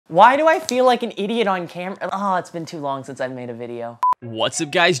Why do I feel like an idiot on camera? Oh, it's been too long since I've made a video. What's up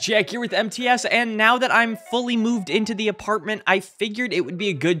guys, Jack here with MTS, and now that I'm fully moved into the apartment, I figured it would be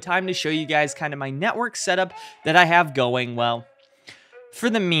a good time to show you guys kind of my network setup that I have going. Well, for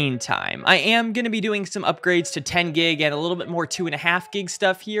the meantime, I am going to be doing some upgrades to 10 gig and a little bit more 2.5 gig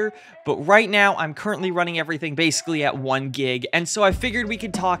stuff here, but right now I'm currently running everything basically at 1 gig, and so I figured we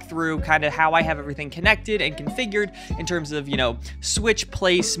could talk through kind of how I have everything connected and configured in terms of, you know, switch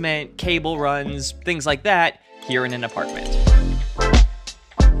placement, cable runs, things like that here in an apartment.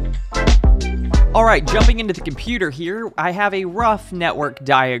 Alright, jumping into the computer here, I have a rough network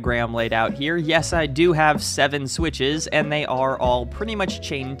diagram laid out here. Yes, I do have 7 switches, and they are all pretty much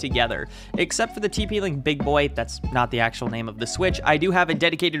chained together. Except for the TP-Link Big Boy, that's not the actual name of the switch. I do have a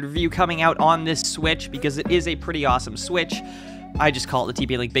dedicated review coming out on this switch because it is a pretty awesome switch. I just call it the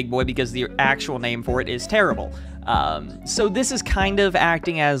TP-Link Big Boy because the actual name for it is terrible. So this is kind of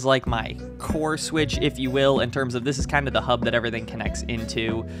acting as like my core switch, if you will, in terms of this is kind of the hub that everything connects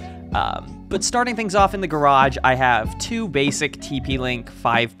into. But starting things off in the garage, I have 2 basic TP-Link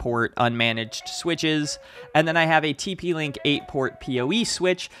 5-port unmanaged switches, and then I have a TP-Link 8-port PoE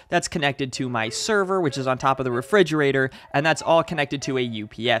switch that's connected to my server, which is on top of the refrigerator, and that's all connected to a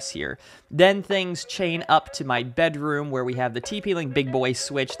UPS here. Then things chain up to my bedroom, where we have the TP-Link Big Boy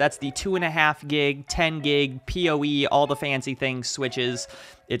switch. That's the 2.5 gig, 10 gig, PoE, all the fancy things switches.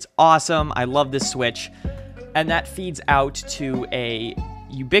 It's awesome. I love this switch. And that feeds out to a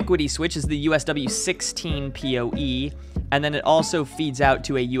Ubiquiti switch, is the USW16 PoE, and then it also feeds out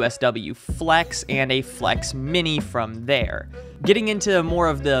to a USW Flex and a Flex Mini from there. Getting into more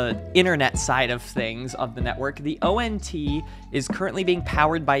of the internet side of things of the network, the ONT is currently being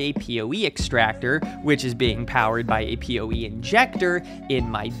powered by a PoE extractor, which is being powered by a PoE injector in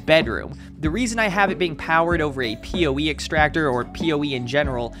my bedroom. The reason I have it being powered over a PoE extractor, or PoE in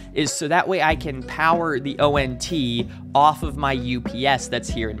general, is so that way I can power the ONT off of my UPS that's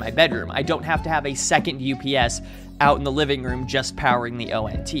here in my bedroom. I don't have to have a second UPS out in the living room just powering the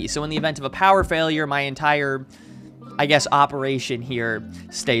ONT. So in the event of a power failure, my entire, I guess, operation here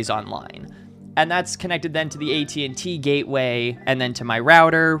stays online. And that's connected then to the AT&T gateway and then to my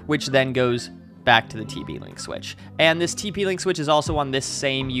router, which then goes back to the TP-Link switch. And this TP-Link switch is also on this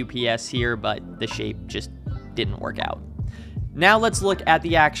same UPS here, but the shape just didn't work out. Now let's look at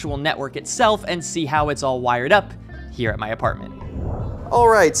the actual network itself and see how it's all wired up here at my apartment.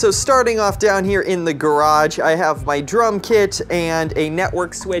 Alright, so starting off down here in the garage, I have my drum kit and a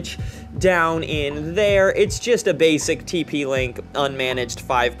network switch down in there. It's just a basic TP-Link unmanaged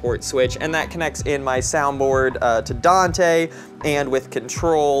 5-port switch, and that connects in my soundboard to Dante and with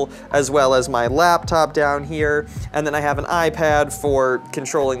control, as well as my laptop down here. And then I have an iPad for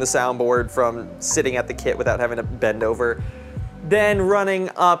controlling the soundboard from sitting at the kit without having to bend over. Then running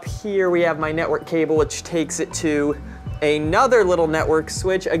up here, we have my network cable, which takes it to another little network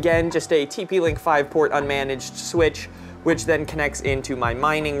switch, again, just a TP-Link 5-port unmanaged switch, which then connects into my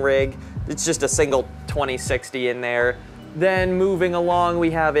mining rig. It's just a single 2060 in there. Then moving along,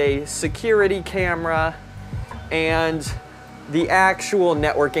 we have a security camera and the actual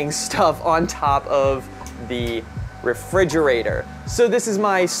networking stuff on top of the refrigerator. So this is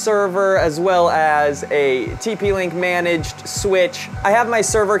my server as well as a TP-Link managed switch. I have my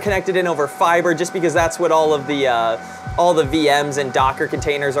server connected in over fiber just because that's what all the VMs and Docker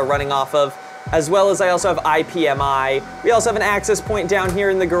containers are running off of, as well as I also have IPMI. We also have an access point down here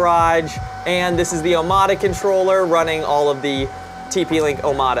in the garage, and this is the Omada controller running all of the TP-Link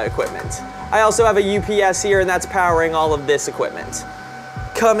Omada equipment. I also have a UPS here, and that's powering all of this equipment.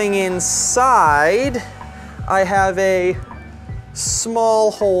 Coming inside, I have a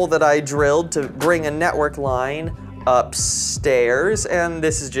small hole that I drilled to bring a network line upstairs, and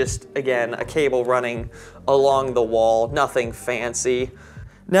this is just, again, a cable running along the wall, nothing fancy.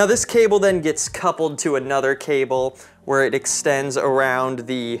 Now this cable then gets coupled to another cable where it extends around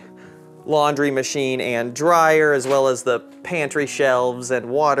the laundry machine and dryer, as well as the pantry shelves and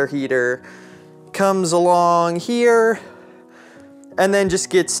water heater. Comes along here, and then just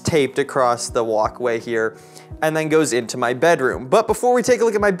gets taped across the walkway here, and then goes into my bedroom. But before we take a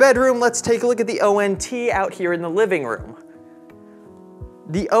look at my bedroom, let's take a look at the ONT out here in the living room.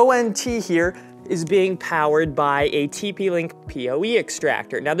 The ONT here is being powered by a TP-Link PoE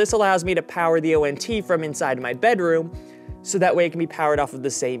extractor. Now this allows me to power the ONT from inside my bedroom, so that way it can be powered off of the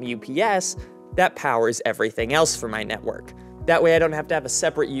same UPS that powers everything else for my network. That way I don't have to have a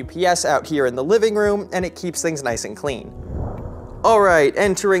separate UPS out here in the living room, and it keeps things nice and clean. Alright,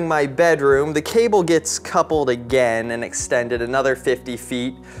 entering my bedroom, the cable gets coupled again and extended another 50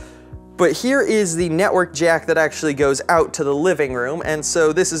 feet. But here is the network jack that actually goes out to the living room. And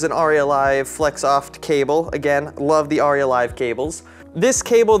so this is an Aria Live FlexOft cable. Again, love the Aria Live cables. This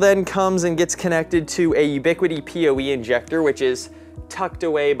cable then comes and gets connected to a Ubiquiti PoE injector, which is tucked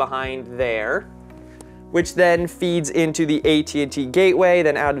away behind there, which then feeds into the AT&T gateway,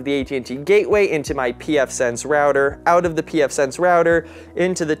 then out of the AT&T gateway into my pfSense router, out of the pfSense router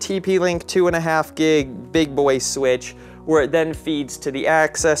into the TP-Link 2.5 gig big boy switch, where it then feeds to the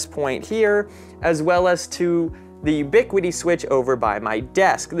access point here, as well as to the Ubiquiti switch over by my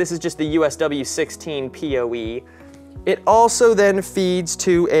desk. This is just the USW16 PoE. It also then feeds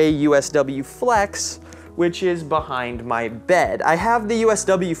to a USW Flex, which is behind my bed. I have the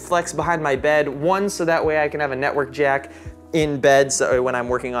USW Flex behind my bed, one, so that way I can have a network jack in bed, so when I'm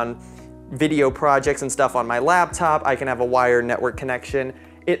working on video projects and stuff on my laptop, I can have a wired network connection.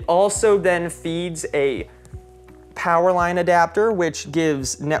 It also then feeds a power line adapter, which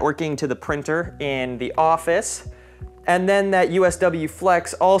gives networking to the printer in the office. And then that USW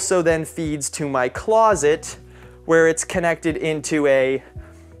Flex also then feeds to my closet, where it's connected into a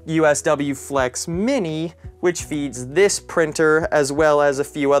USW Flex Mini, which feeds this printer as well as a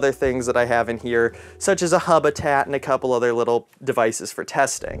few other things that I have in here, such as a Hubitat and a couple other little devices for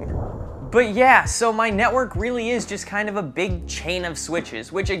testing. But yeah, so my network really is just kind of a big chain of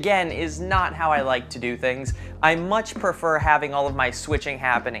switches, which again is not how I like to do things. I much prefer having all of my switching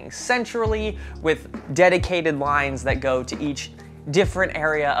happening centrally with dedicated lines that go to each different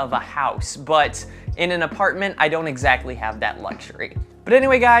area of a house, but in an apartment, I don't exactly have that luxury. But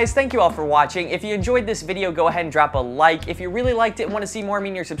anyway guys, thank you all for watching. If you enjoyed this video, go ahead and drop a like. If you really liked it and want to see more of me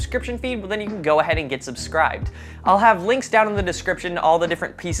in your subscription feed, well then you can go ahead and get subscribed. I'll have links down in the description to all the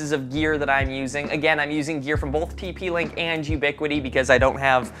different pieces of gear that I'm using. Again, I'm using gear from both TP-Link and Ubiquiti because I don't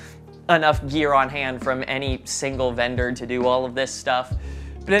have enough gear on hand from any single vendor to do all of this stuff.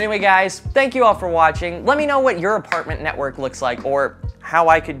 But anyway guys, thank you all for watching. Let me know what your apartment network looks like or how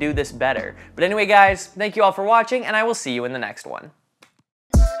I could do this better. But anyway guys, thank you all for watching and I will see you in the next one.